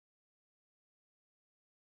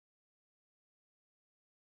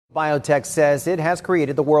BioNTech says it has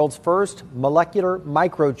created the world's first molecular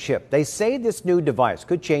microchip. They say this new device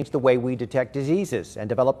could change the way we detect diseases and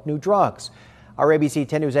develop new drugs. Our ABC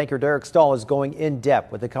 10 News anchor Derek Stahl is going in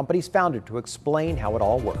depth with the company's founder to explain how it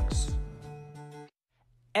all works.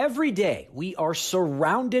 Every day, we are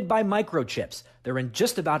surrounded by microchips. They're in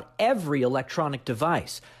just about every electronic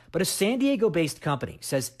device. But a San Diego-based company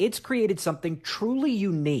says it's created something truly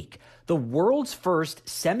unique, the world's first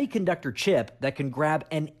semiconductor chip that can grab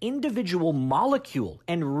an individual molecule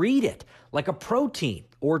and read it like a protein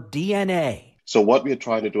or DNA. So what we're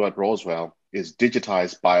trying to do at Roswell is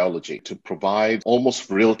digitize biology to provide almost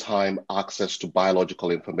real-time access to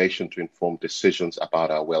biological information to inform decisions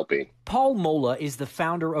about our well-being. Paul Mola is the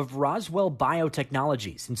founder of Roswell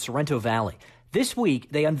Biotechnologies in Sorrento Valley. This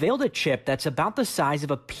week, they unveiled a chip that's about the size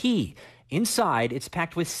of a pea. Inside, it's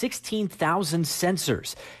packed with 16,000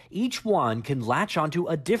 sensors. Each one can latch onto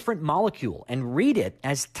a different molecule and read it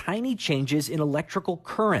as tiny changes in electrical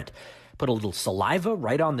current. Put a little saliva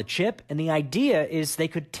right on the chip, and the idea is they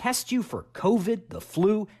could test you for COVID, the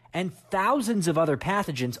flu, and thousands of other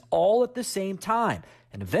pathogens all at the same time,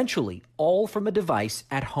 and eventually all from a device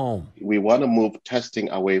at home. We want to move testing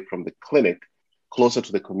away from the clinic closer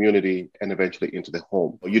to the community and eventually into the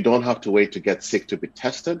home. You don't have to wait to get sick to be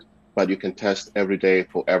tested, but you can test every day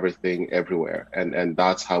for everything, everywhere. And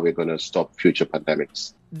that's how we're going to stop future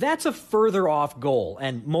pandemics. That's a further off goal,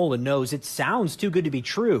 and Mola knows it sounds too good to be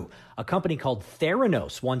true. A company called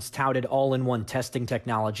Theranos once touted all-in-one testing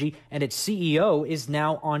technology, and its CEO is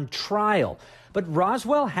now on trial. But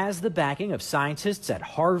Roswell has the backing of scientists at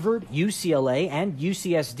Harvard, UCLA, and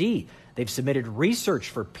UCSD. They've submitted research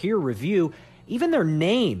for peer review. Even their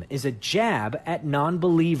name is a jab at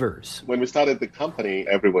non-believers. When we started the company,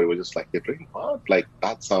 everybody was just like, you're doing what? Like,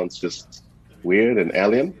 that sounds just weird and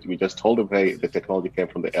alien. We just told them, hey, the technology came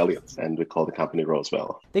from the aliens, and we call the company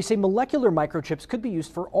Roswell. They say molecular microchips could be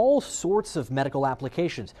used for all sorts of medical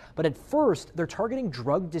applications, but at first, they're targeting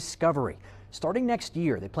drug discovery. Starting next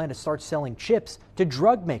year, they plan to start selling chips to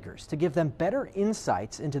drug makers to give them better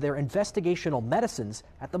insights into their investigational medicines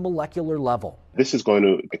at the molecular level. This is going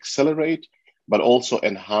to accelerate but also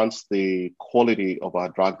enhance the quality of our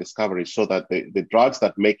drug discovery so that the drugs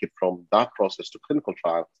that make it from that process to clinical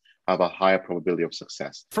trial have a higher probability of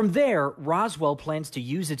success. From there, Roswell plans to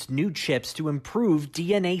use its new chips to improve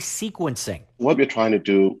DNA sequencing. What we're trying to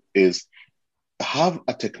do is have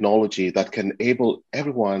a technology that can enable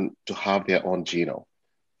everyone to have their own genome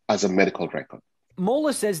as a medical record.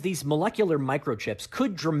 Mola says these molecular microchips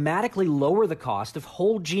could dramatically lower the cost of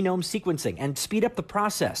whole genome sequencing and speed up the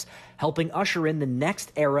process, helping usher in the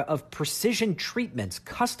next era of precision treatments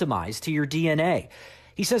customized to your DNA.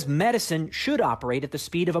 He says medicine should operate at the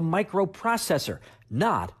speed of a microprocessor,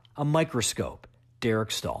 not a microscope.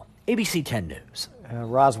 Derek Stahl, ABC 10 News.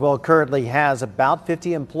 Roswell currently has about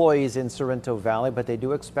 50 employees in Sorrento Valley, but they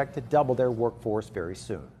do expect to double their workforce very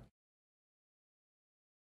soon.